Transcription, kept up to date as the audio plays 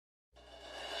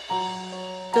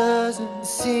doesn't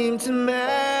seem to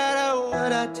matter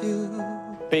what I do.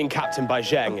 Being captained by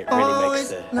Zheng, it really makes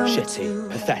the shitty,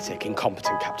 pathetic,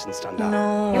 incompetent captain stand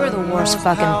out. You're the worst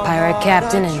fucking pirate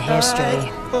captain in history.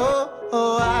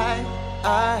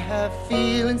 I have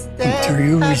feelings Until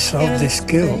you resolve this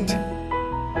guilt,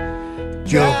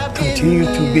 you'll continue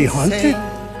to be haunted?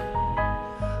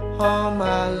 All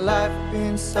my life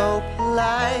been so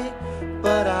polite,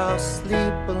 but I'll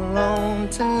sleep alone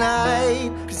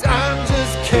tonight. 'Cause I'm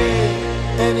just kidding,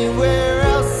 anywhere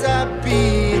else I'd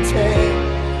be a tame.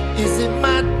 Is it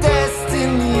my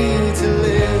destiny to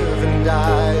live and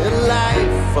die a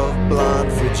life of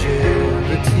blonde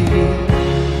fragility?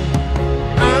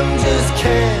 I'm just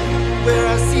kidding, where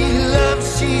I see love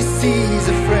she sees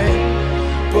a friend.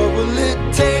 What will it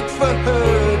take for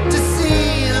her to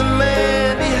see the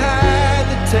man behind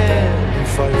the tent and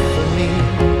fight for me?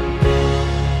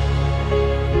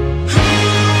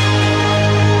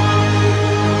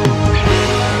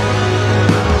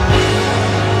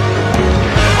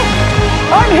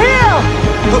 I'm here!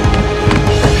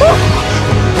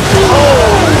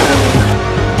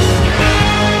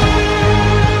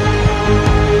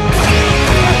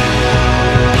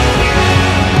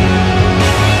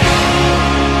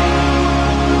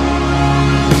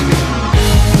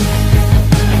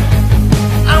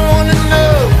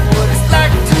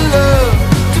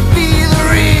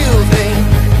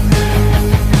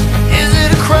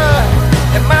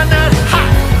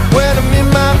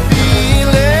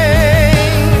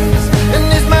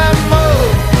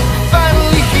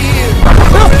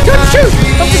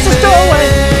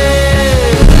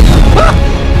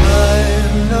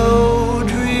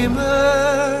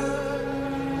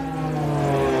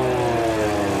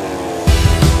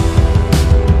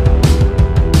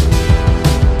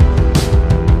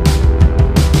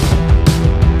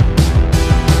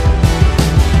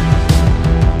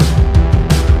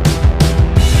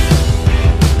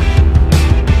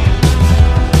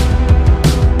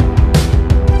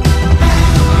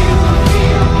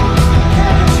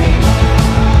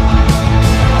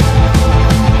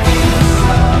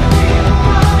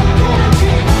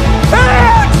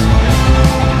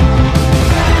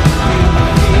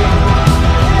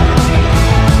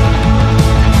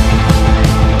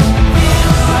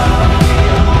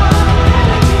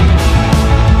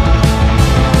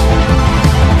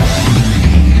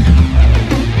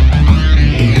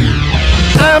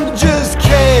 I'm just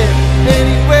kidding,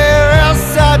 anywhere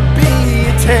else I'd be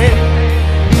a 10.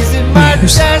 Is it my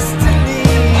destiny?